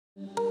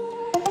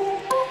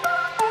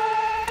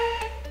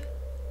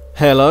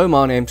Hello,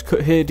 my name's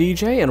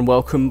CutHereDJ and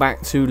welcome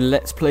back to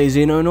Let's Play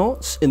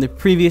Xenonauts. In the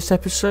previous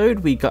episode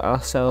we got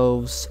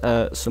ourselves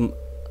some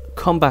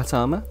combat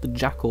armor, the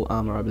jackal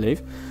armor I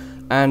believe,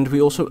 and we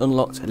also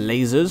unlocked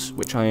lasers,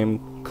 which I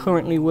am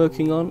currently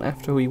working on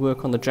after we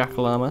work on the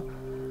jackal armor.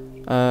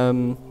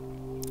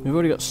 We've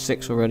already got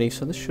 6 already,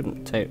 so this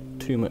shouldn't take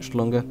too much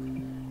longer.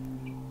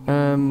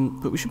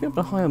 But we should be able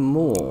to hire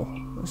more.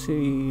 Let's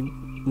see.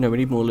 No, we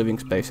need more living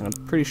space and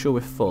I'm pretty sure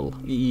we're full.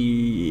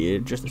 Yeah,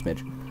 just a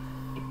smidge.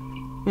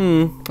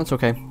 That's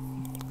okay.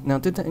 Now,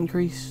 did that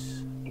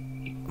increase?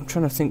 I'm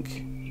trying to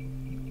think.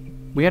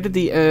 We added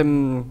the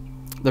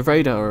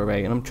radar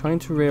array, and I'm trying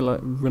to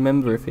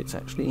remember if it's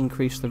actually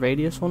increased the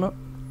radius or not.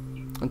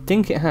 I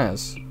think it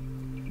has,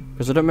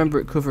 because I don't remember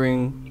it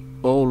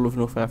covering all of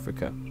North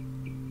Africa.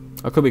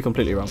 I could be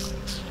completely wrong.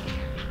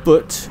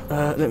 But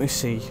let me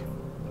see.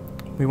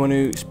 We want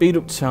to speed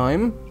up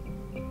time.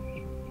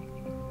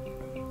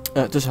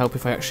 It does help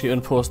if I actually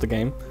unpause the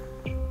game.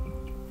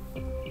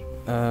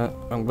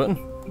 Wrong button.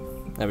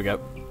 There we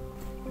go.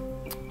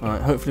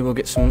 Alright, hopefully we'll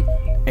get some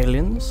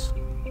aliens.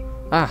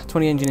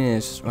 20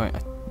 engineers. Right, I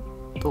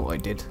thought I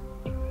did.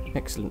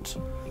 Excellent.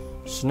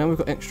 So now we've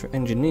got extra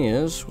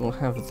engineers. We'll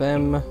have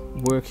them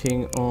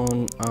working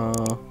on our...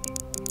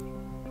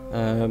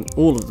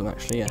 all of them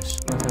actually, yes.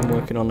 We'll have them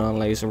working on our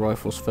laser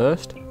rifles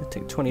first. It'll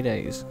take 20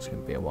 days. It's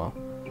going to be a while.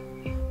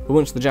 But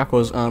once the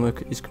jackal's armor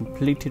is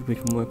completed, we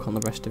can work on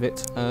the rest of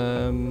it.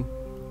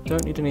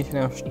 Don't need anything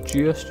else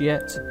just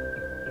yet.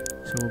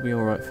 So we'll be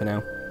alright for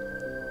now.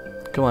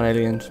 Come on,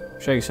 aliens.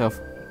 Show yourself.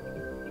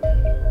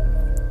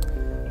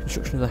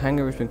 Construction of the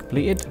hangar has been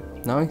completed.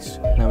 Nice.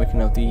 Now we can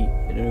have the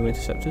new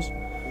interceptors.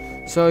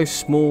 Size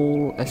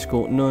small,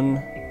 escort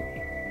none.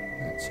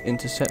 Let's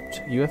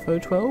intercept UFO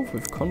 12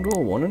 with Condor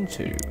 1 and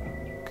 2.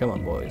 Come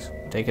on, boys.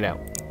 Take it out.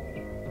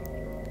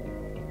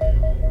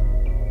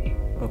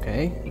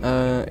 Okay.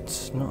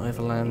 It's not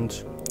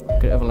overland.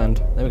 Get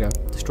overland. There we go.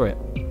 Destroy it.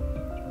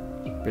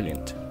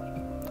 Brilliant.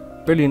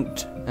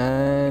 Brilliant.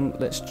 And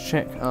let's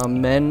check our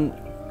men,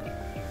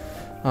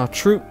 our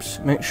troops,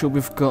 make sure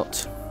we've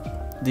got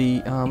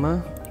the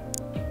armor.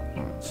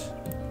 Right.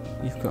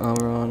 You've got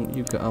armor on,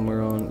 you've got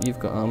armor on, you've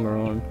got armor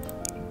on,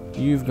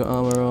 you've got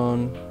armor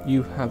on,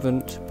 you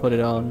haven't put it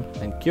on,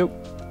 thank you.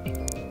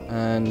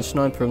 And the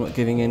sniper I'm not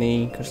giving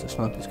any, because the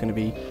sniper's going to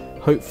be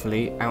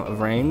hopefully out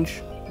of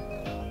range.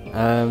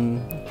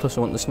 Plus I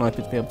want the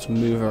sniper to be able to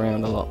move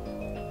around a lot.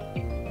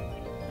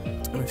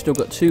 And we've still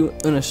got 2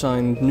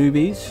 unassigned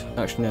newbies.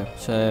 Actually, no,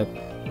 it's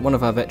one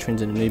of our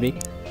veterans and a newbie.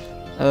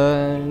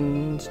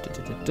 And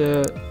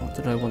what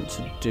did I want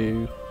to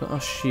do? Got our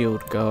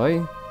shield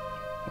guy.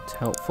 That's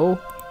helpful.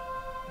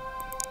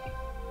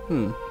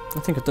 I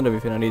think I've done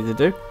everything I needed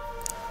to do.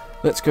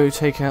 Let's go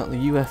take out the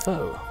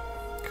UFO.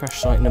 Crash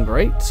site number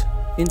 8.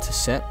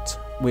 Intercept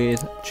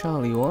with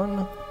Charlie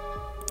 1.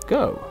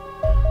 Go.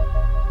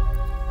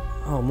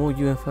 Oh, more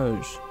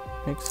UFOs.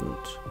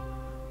 Excellent.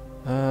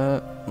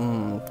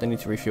 They need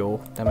to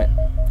refuel. Damn it.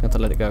 Got to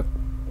let it go.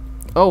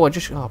 Oh,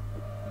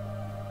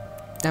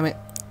 damn it.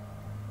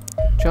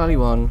 Charlie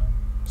 1.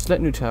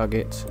 Select new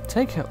target.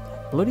 Take out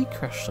the bloody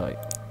crash site.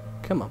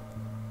 Come on.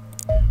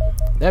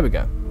 There we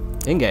go.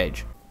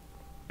 Engage.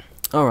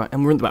 Alright,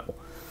 and we're in the battle.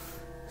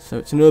 So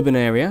it's an urban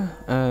area.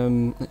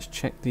 Let's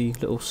check the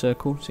little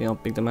circle, see how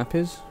big the map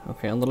is.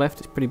 Okay, on the left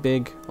it's pretty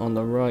big. On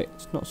the right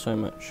it's not so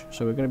much.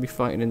 So we're going to be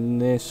fighting in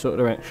this sort of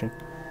direction.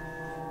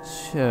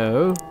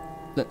 So...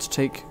 let's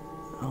take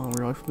our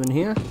rifleman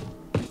here.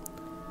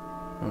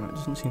 Alright,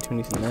 doesn't seem to be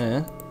anything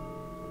there.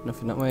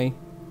 Nothing that way.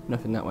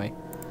 Nothing that way.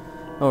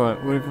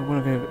 Alright, we're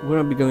going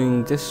to be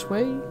going this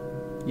way.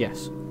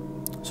 Yes.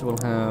 So we'll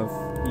have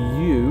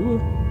you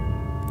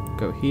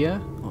go here.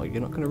 Oh,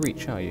 you're not going to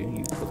reach, are you?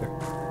 You bugger.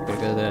 You're going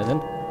to go there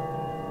then.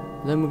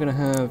 Then we're going to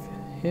have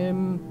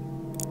him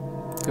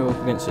go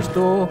up against this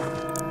door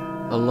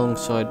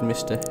alongside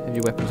Mr.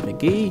 Heavy Weapons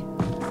McGee.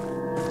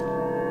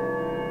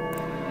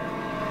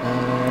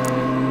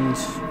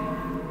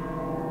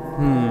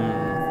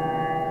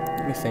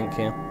 Let me think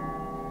here.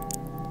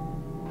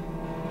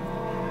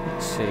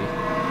 Let's see.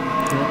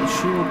 Let the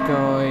shield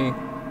guy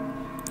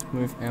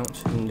move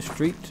out in the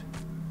street.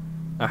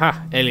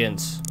 Aha!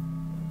 Aliens!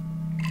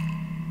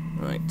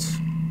 Right.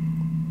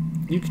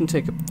 You can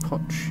take a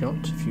pot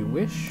shot if you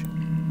wish.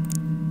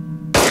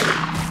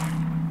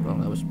 Well,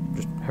 that was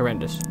just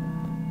horrendous.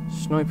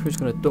 Sniper is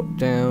going to duck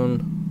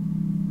down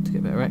to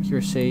get better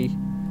accuracy.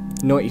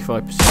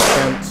 95%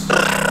 chance.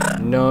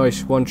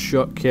 Nice,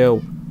 1-shot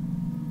kill.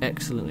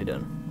 Excellently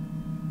done.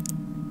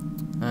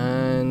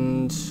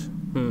 And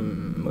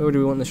where do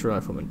we want this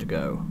rifleman to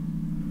go?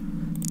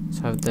 Let's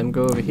have them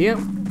go over here.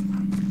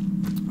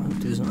 Hopefully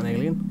there's not an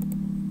alien.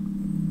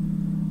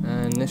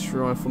 And this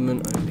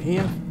rifleman over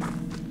here.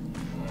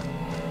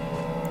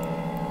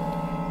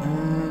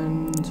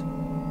 And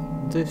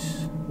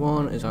this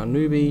one is our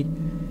newbie.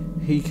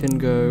 He can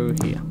go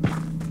here.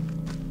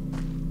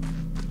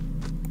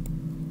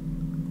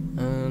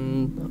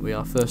 And that'll be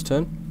our first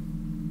turn.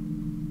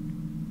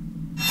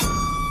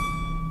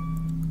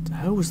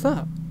 hell was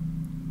that?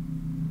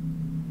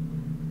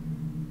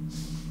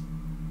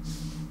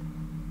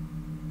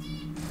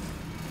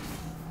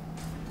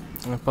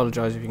 I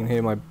apologise if you can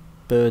hear my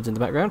birds in the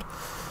background.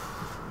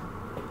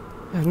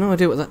 I have no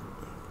idea what that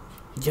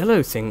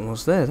yellow thing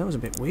was there. That was a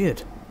bit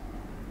weird.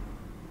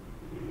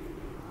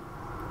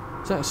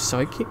 Is that a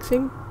psychic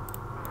thing?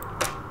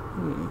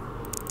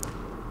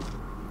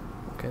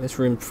 Okay, this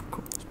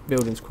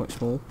building's quite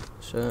small,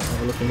 so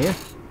have a look in here.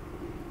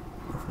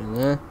 Nothing in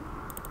there.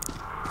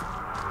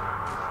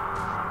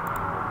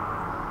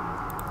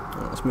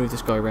 Right, let's move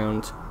this guy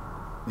around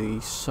the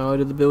side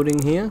of the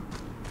building here.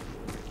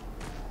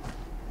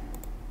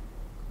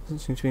 Doesn't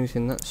seem to be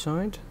anything that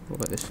side. What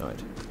about this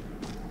side?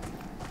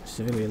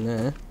 Civilian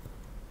there.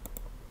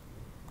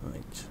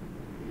 Right.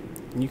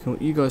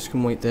 You guys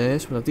can wait there.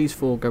 So we'll have these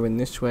 4 going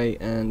this way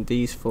and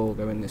these 4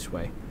 going this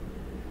way.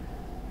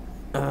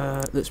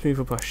 Let's move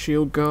up our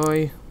shield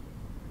guy.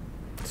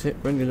 That's it.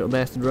 Run, you little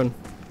bastard, run.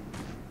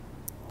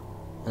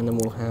 And then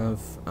we'll have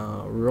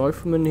our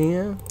rifleman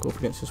here go up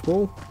against this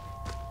wall.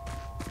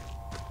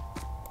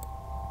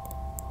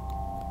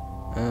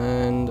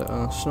 And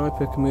our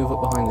sniper can move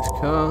up behind this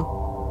car.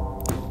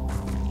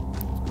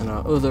 And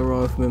our other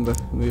rifleman can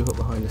move up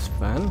behind this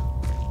van. Have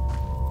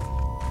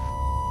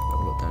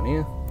a look down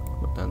here.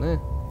 Look down there.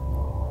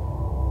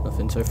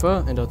 Nothing so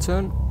far. End our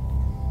turn.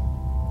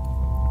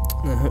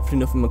 Now hopefully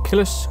nothing will kill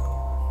us.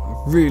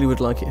 I really would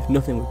like it if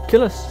nothing would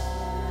kill us.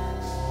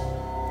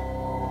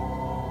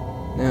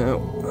 Now,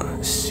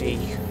 let's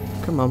see.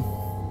 Come on.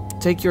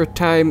 Take your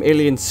time,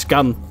 alien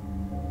scum.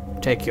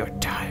 Take your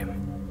time.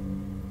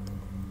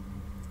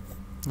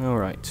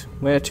 Alright.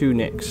 Where to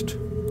next?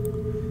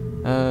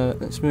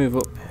 Let's move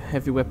up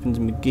Heavy Weapons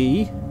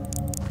McGee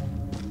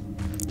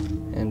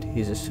and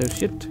his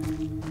associate.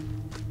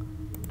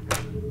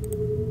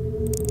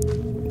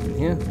 In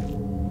here.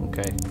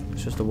 Okay,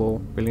 it's just a wall.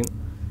 Brilliant.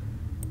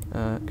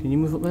 Can you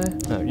move up there?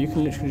 No, you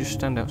can literally just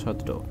stand outside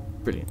the door.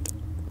 Brilliant.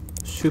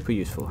 Super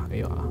useful. Here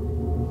you are.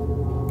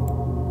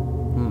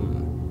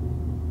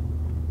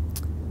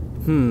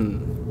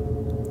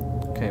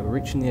 Okay, we're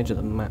reaching the edge of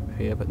the map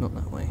here, but not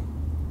that way.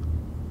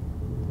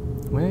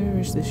 Where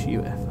is this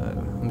UFO?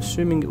 I'm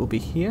assuming it will be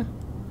here.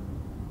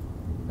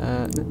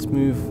 Let's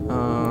move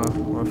our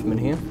rifleman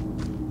here.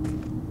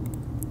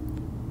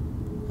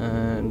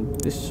 And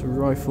this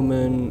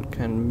rifleman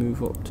can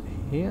move up to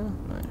here.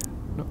 No,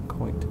 not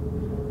quite.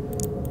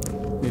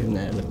 Move him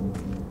there. Look.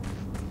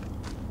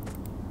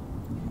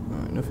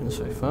 Alright, nothing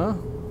so far.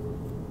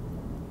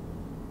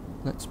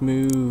 Let's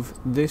move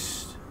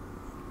this.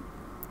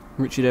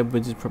 Richard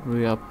Edwards is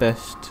probably our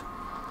best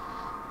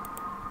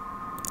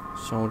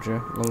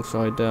soldier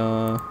alongside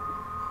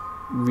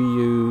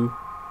Ryu.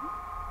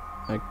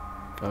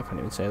 I can't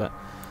even say that.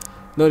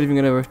 Not even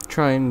going to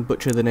try and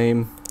butcher the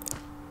name.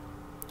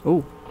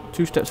 Oh,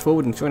 2 steps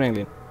forward and 2 an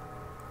alien.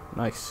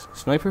 Nice.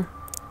 Sniper.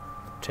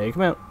 Take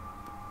him out.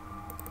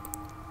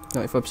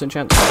 95%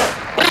 chance.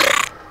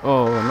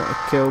 Oh, not a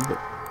kill, but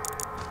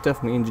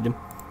definitely injured him.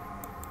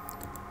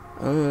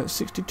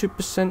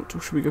 62%, or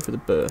should we go for the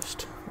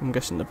burst? I'm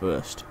guessing the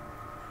burst.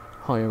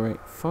 Higher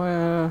rate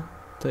fire.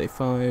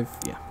 35,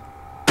 yeah.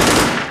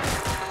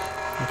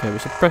 Okay, we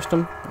suppressed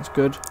them. That's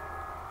good.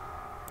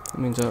 That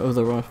means our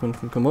other rifleman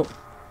can come up,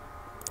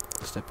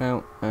 step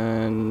out,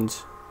 and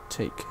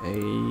take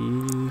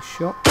a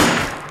shot.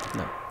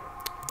 No.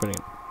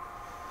 Brilliant.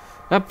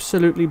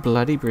 Absolutely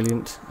bloody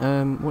brilliant.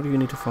 What do you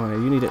need to fire?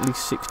 You need at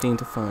least 16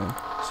 to fire.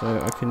 So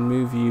I can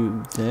move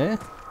you there,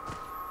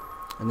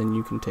 and then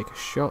you can take a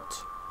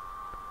shot.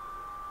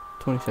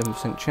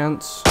 27%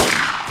 chance.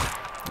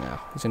 Now,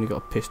 he's only got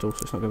a pistol, so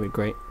it's not going to be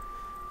great.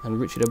 And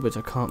Richard Edwards,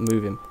 I can't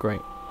move him.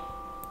 Great.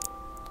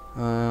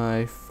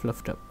 I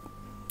fluffed up.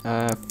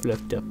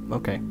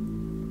 Okay.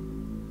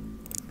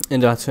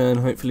 End our turn.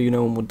 Hopefully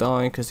no one will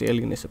die because the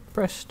alien is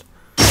suppressed.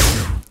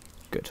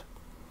 Good.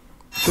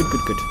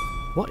 Good.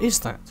 What is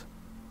that?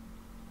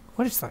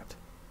 What is that?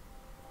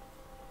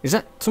 Is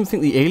that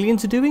something the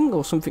aliens are doing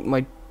or something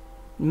my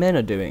men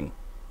are doing?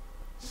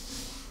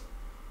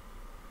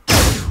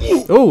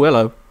 Oh,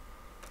 hello.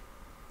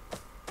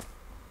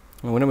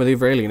 I wonder where the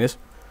other alien is.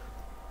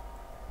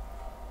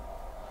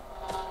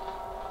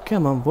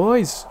 Come on,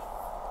 boys.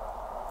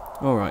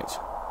 Alright.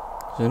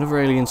 There's another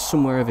alien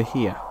somewhere over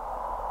here.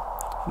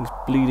 He's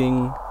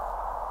bleeding.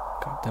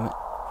 God damn it.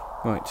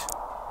 Right.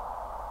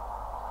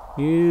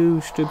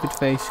 You stupid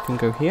face can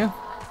go here.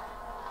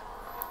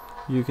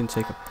 You can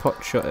take a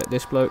pot shot at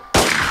this bloke.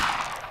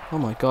 Oh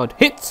my god.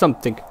 Hit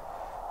something!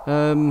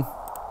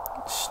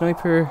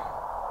 Sniper.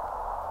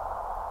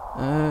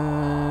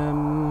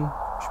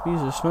 Should we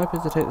use a sniper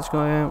to take this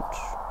guy out?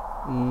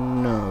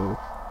 No.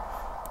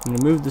 I'm going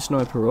to move the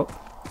sniper up.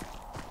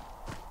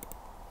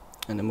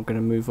 And then we're going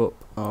to move up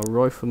our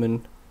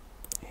rifleman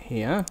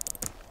here.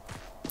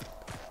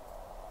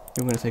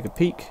 You're going to take a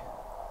peek.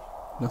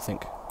 Nothing.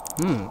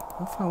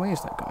 How far away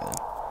is that guy then?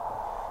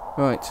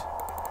 Right.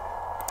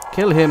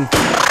 Kill him.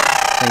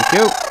 Thank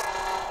you.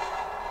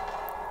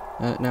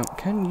 Now,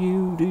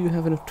 do you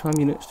have enough time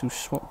units to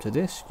swap to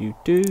this? You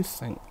do,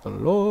 thank the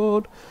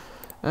Lord.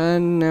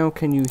 And now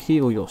can you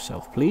heal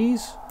yourself,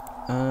 please?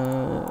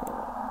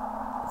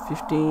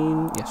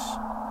 15, yes.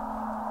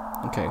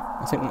 Okay,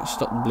 I think that's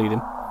stopped the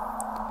bleeding.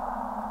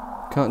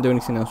 Can't do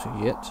anything else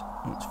yet.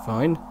 That's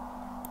fine.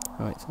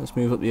 Right, let's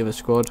move up the other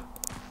squad.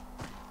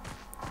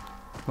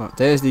 Right,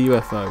 there's the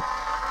UFO.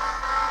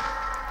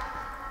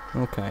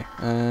 Okay,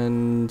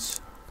 and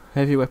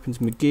heavy weapons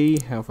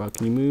McGee, how far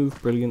can you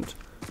move? Brilliant.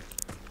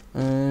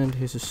 And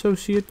his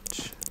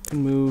associate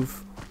can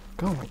move.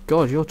 Oh my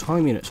god, your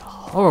time unit's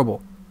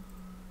horrible.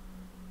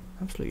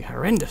 Absolutely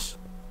horrendous.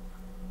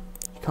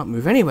 You can't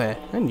move anywhere,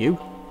 and you.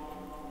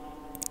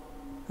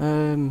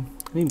 I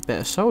need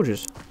better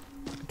soldiers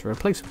to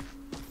replace them.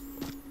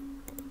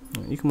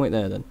 Right, you can wait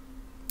there then.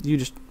 You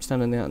just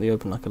standing out in the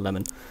open like a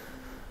lemon.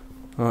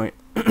 Alright.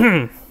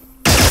 Oh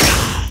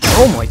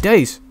my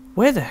days!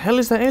 Where the hell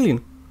is that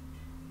alien?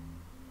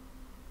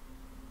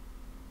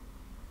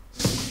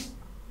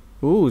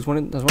 Ooh, there's one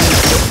in the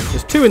ship.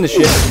 There's two in the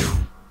ship.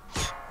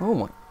 Oh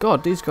my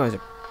god, these guys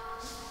are...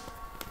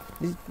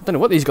 I don't know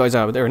what these guys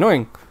are, but they're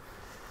annoying.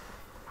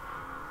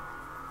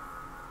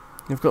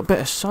 They've got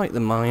better sight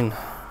than mine.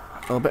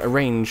 Or better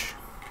range.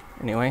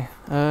 Anyway,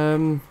 let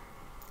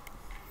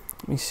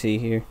me see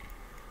here.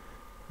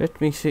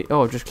 Let me see.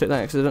 Oh, I've just clicked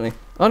that accidentally.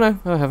 Oh no,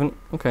 I haven't.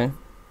 Okay.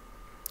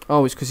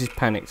 Oh, it's because he's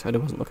panicked. I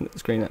wasn't looking at the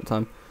screen at the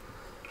time.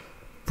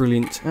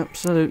 Brilliant.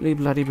 Absolutely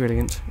bloody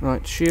brilliant.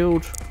 Right,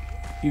 shield.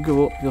 You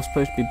go up. You're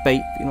supposed to be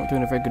bait, but you're not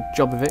doing a very good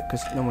job of it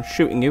because no one's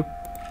shooting you.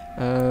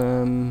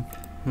 Can't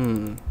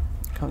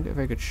get a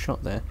very good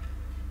shot there.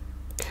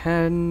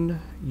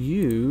 Can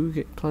you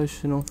get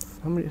close enough?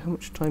 How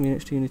much time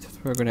units do you need to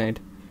throw a grenade?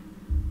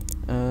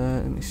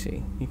 Let me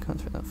see. You can't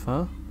throw it that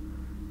far.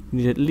 You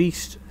need at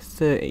least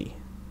 30.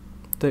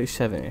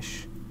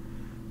 37-ish.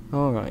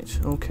 Alright,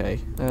 okay.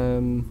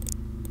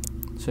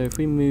 So if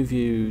we move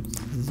you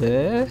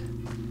there,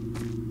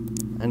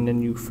 and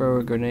then you throw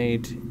a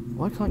grenade...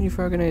 Why can't you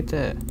throw a grenade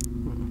there?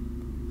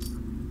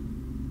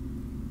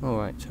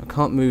 Alright, I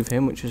can't move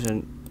him, which is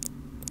an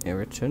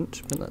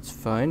irritant, but that's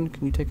fine.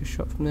 Can you take a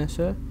shot from there,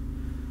 sir?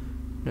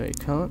 No, you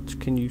can't.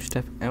 Can you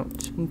step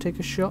out and take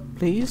a shot,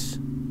 please?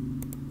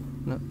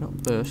 No,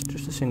 not burst,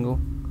 just a single.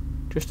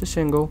 Just a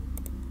single.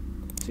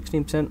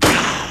 16%.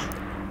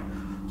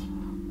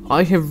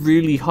 I have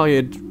really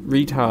hired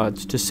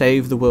retards to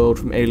save the world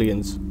from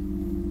aliens.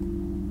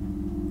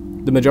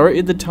 The majority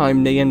of the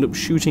time they end up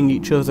shooting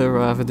each other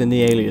rather than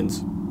the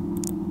aliens.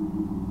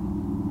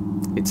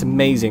 It's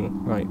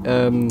amazing. Right,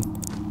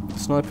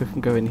 sniper can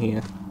go in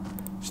here.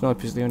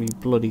 Sniper's the only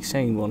bloody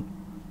sane one.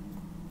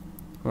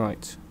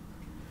 Right.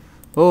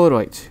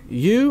 Alright,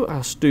 you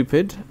are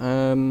stupid.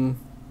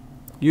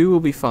 You will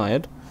be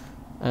fired.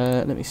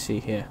 Let me see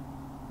here.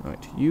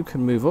 Right, you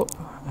can move up.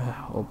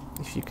 Or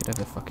if you could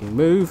ever fucking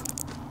move.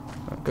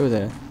 Right, go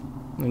there.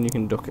 And you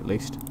can duck at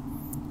least.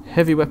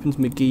 Heavy weapons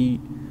McGee.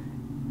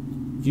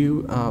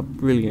 You are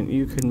brilliant.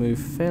 You can move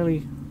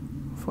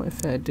quite a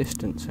fair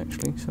distance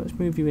actually. So let's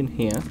move you in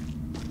here.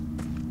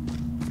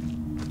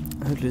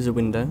 Hopefully there's a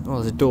window. Oh,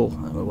 there's a door.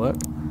 That will work.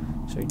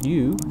 So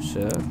you,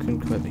 sir, can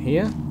come over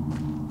here.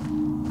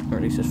 Or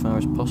at least as far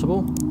as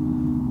possible.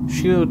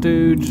 Shield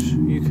dude,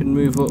 you can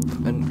move up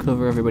and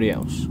cover everybody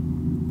else.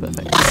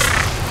 Perfect.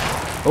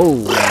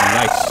 Oh,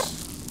 nice.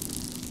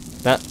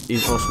 That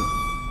is awesome.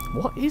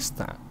 What is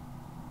that?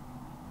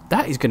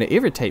 That is going to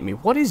irritate me.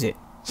 What is it?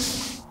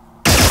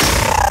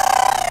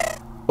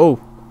 Oh,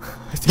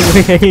 I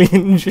think the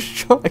alien just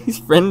shot his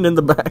friend in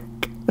the back.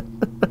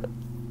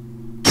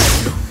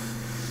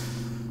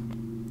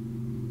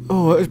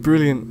 Oh, that is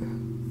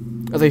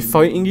brilliant. Are they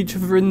fighting each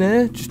other in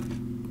there? Just,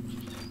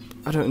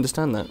 I don't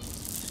understand that.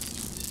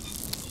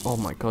 Oh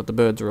my god, the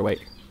birds are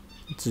awake.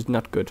 This is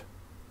not good.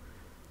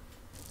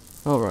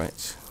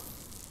 Alright.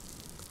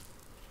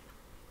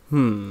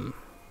 Let's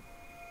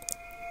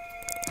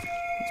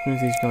move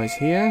these guys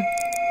here.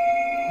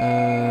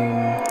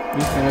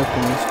 You can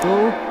open this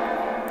door.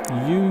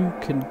 You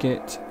can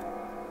get...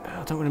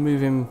 I don't want to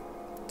move him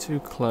too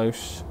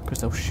close,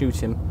 because they'll shoot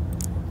him.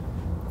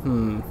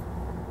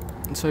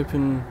 Let's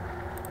open...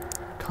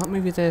 Can't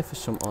move you there for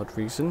some odd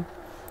reason.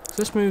 So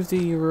let's move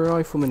the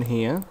rifleman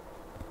here.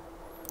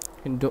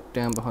 You can duck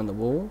down behind the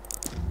wall.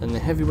 Then the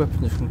heavy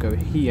weapons can go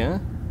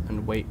here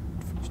and wait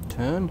for his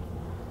turn.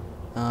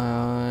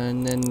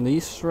 And then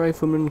this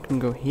rifleman can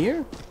go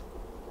here.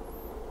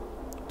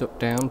 Duck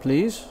down,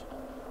 please.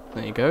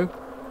 There you go.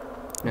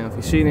 Now, if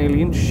you see an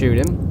alien, shoot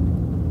him.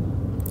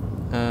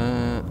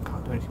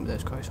 Can't do anything with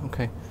those guys.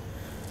 Okay.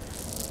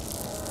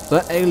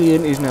 That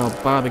alien is now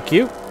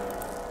barbecue.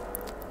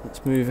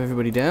 Let's move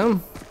everybody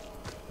down.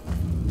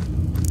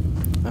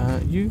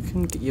 You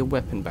can get your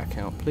weapon back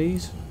out,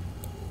 please.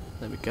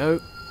 There we go.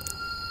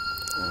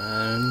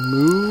 And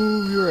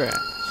move your ass.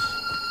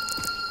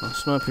 Our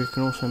sniper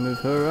can also move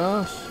her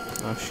ass.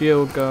 Our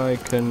shield guy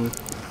can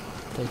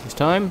take his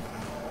time.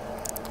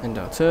 End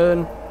our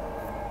turn.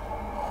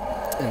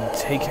 And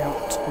take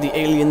out the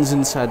aliens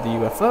inside the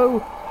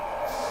UFO.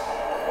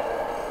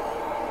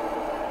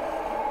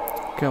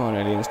 Come on,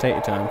 aliens, take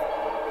your time.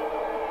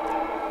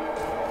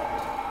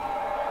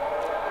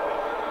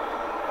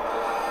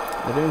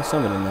 They're doing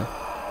something in there.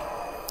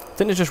 I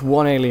think there's just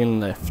one alien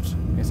left.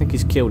 I think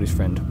he's killed his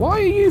friend. Why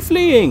are you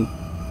fleeing?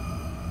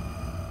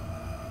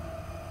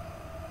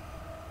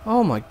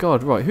 Oh my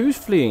god, right, who's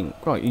fleeing?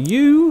 Right,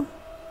 you,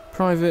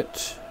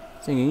 private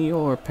thingy,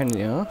 you're a pain in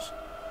the arse.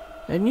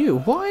 And you,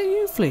 why are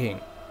you fleeing?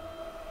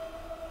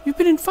 You've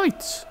been in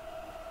fights.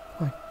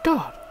 My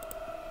god.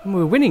 And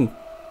we're winning.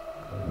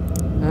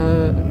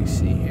 Let me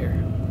see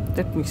here.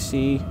 Let me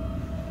see.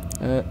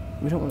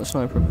 We don't want the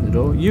sniper open the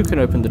door. You can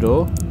open the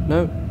door.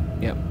 No?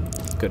 Yep.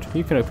 Good.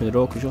 You can open the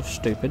door because you're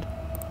stupid.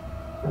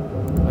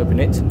 Open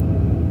it.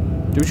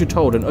 Do as you're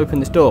told and open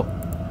this door.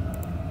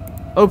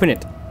 Open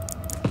it.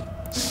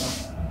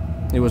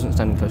 He wasn't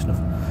standing close enough.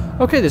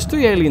 Okay, there's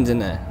 3 aliens in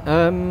there.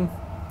 1,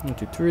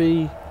 2,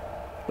 3.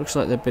 Looks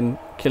like they've been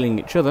killing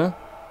each other.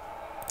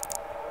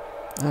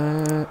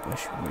 I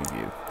should move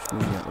you. Just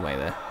move you out of the way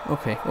there.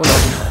 Okay, well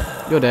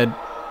done. You're dead.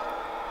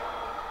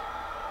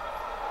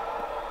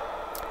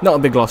 Not a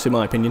big loss in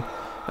my opinion.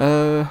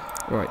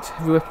 Right,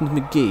 Heavy Weapons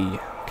McGee.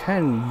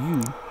 Can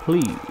you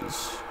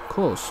please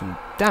cause some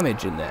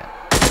damage in there?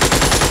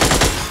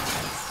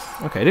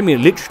 Okay, I didn't mean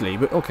it literally,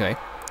 but okay.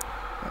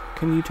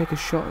 Can you take a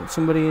shot at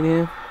somebody in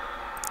here?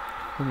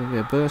 Probably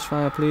a burst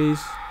fire, please.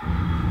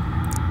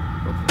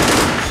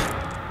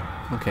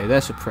 Okay,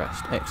 they're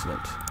suppressed.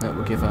 Excellent. That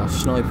will give our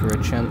sniper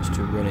a chance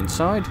to run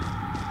inside.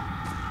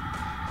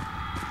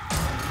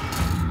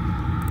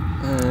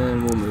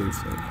 And we'll move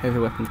the heavy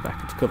weapons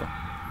back into cover.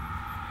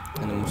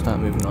 And then we'll start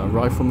moving our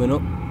riflemen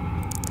up.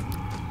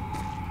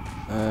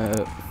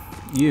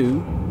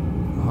 You...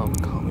 Oh, we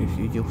can't move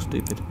you, you're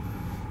stupid.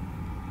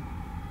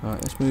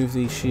 Alright, let's move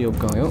the shield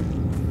guy up.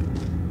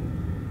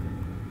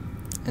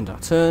 End our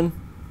turn.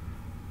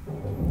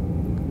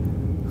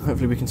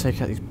 Hopefully we can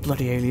take out these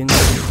bloody aliens.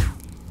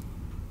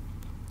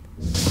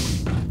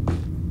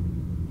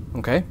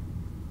 Okay.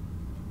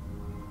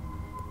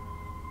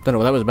 Don't know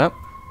what that was about.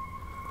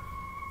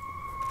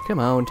 Come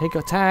on, take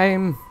your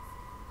time.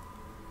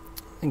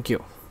 Thank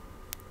you.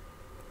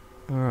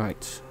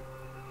 Alright.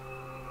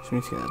 So we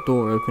need to get that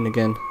door open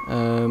again.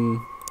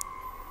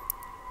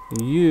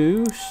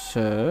 You,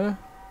 sir...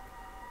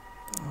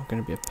 are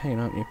going to be a pain,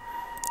 aren't you?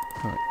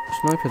 Right,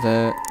 sniper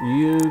there.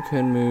 You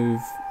can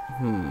move...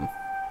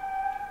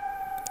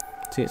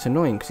 See, it's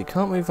annoying because he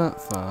can't move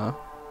that far.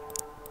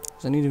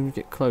 Because I need him to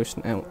get close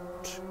and out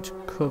to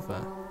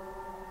cover.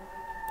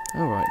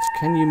 Alright,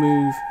 can you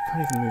move... You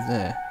can't even move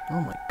there.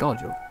 Oh my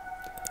god,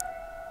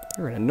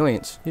 you're an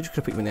annoyance. You're just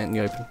going to put him out in the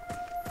open.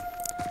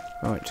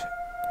 Right.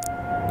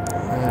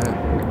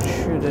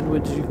 Richard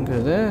Edwards, you can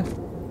go there.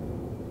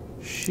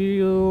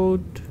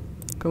 Shield.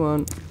 Come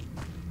on.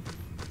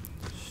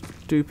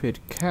 Stupid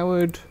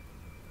coward.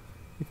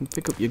 You can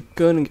pick up your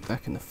gun and get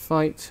back in the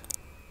fight.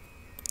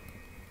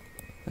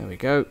 There we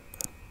go.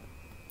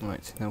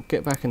 Right, now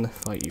get back in the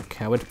fight, you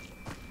coward.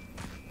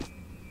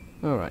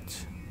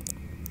 Alright.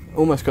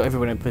 Almost got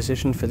everyone in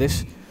position for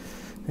this.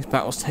 This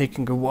battle's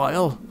taking a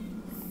while.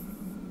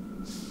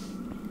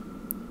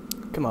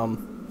 Come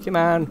on. Come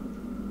on.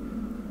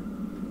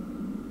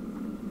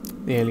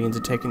 The aliens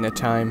are taking their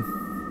time.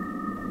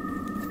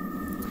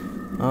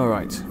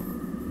 Alright.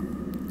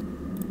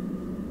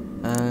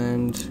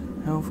 And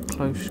how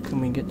close can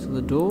we get to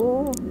the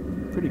door?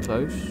 Pretty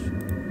close.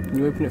 Can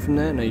you open it from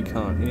there? No, you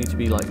can't. You need to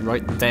be like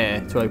right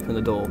there to open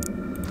the door.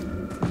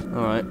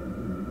 Alright.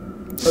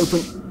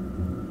 Open.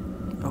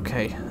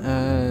 Okay.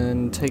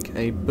 And take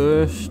a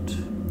burst.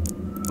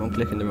 I'm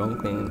clicking the wrong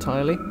thing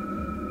entirely.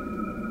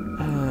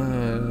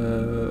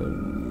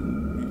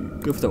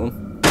 Go for that one.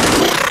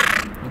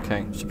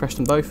 Okay, suppress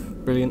them both.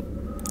 Brilliant.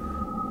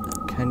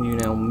 Can you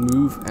now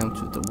move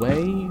out of the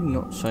way?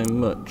 Not so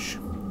much.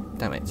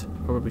 Damn it.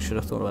 Probably should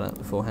have thought about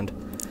that beforehand.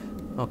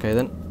 Okay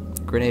then.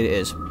 Grenade it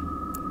is.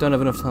 Don't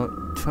have enough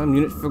time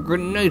units for a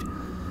grenade.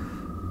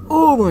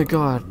 Oh my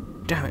god.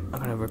 Damn it. I'm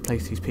going to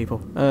replace these people.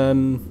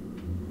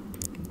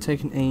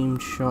 Take an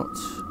aimed shot.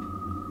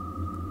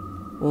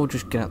 Or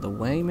just get out of the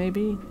way,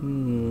 maybe?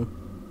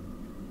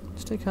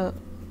 Let's take out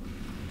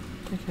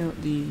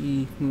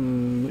the...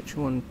 which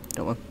one?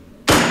 That one.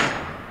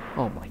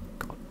 Oh my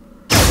god.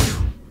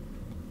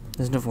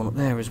 There's another one up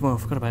there as well.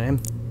 Forgot about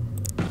him.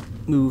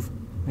 Move.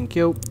 Thank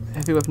you.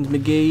 Heavy Weapons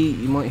McGee.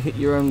 You might hit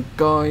your own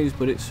guys,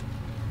 but it's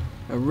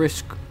a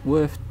risk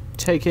worth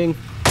taking.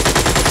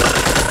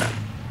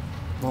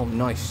 Oh,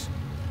 nice.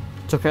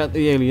 Took out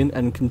the alien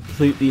and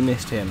completely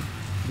missed him.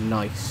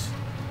 Nice.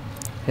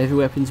 Heavy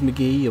Weapons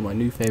McGee, you're my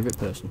new favourite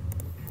person.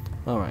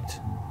 Alright.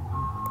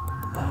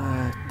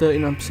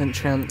 39%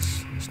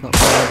 chance. It's not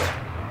bad.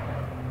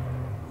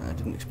 I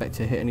didn't expect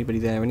to hit anybody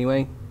there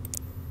anyway.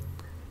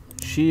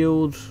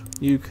 Shield,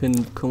 you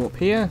can come up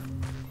here.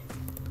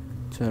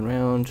 Turn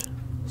around.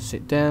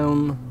 Sit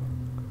down.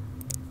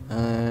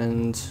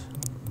 And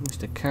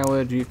Mr.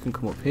 Coward, you can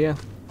come up here.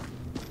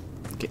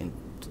 Get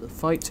into the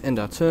fight. End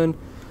our turn.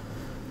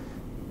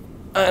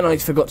 And I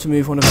forgot to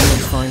move one of them,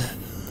 that's fine.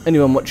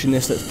 Anyone watching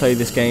this that's played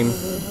this game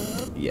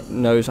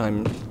knows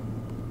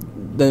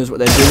what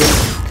they're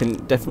doing. Can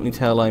definitely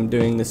tell I'm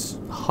doing this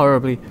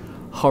horribly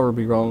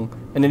wrong.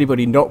 and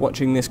anybody not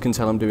watching this can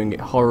tell I'm doing it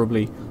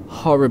horribly,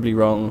 horribly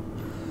wrong.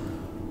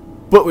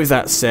 But with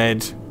that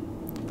said,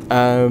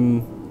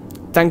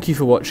 thank you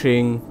for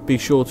watching. Be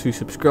sure to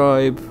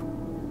subscribe,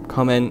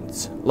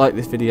 comment, like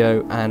this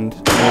video, and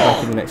I'll be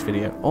back in the next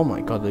video. Oh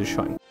my god, they're just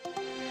shouting.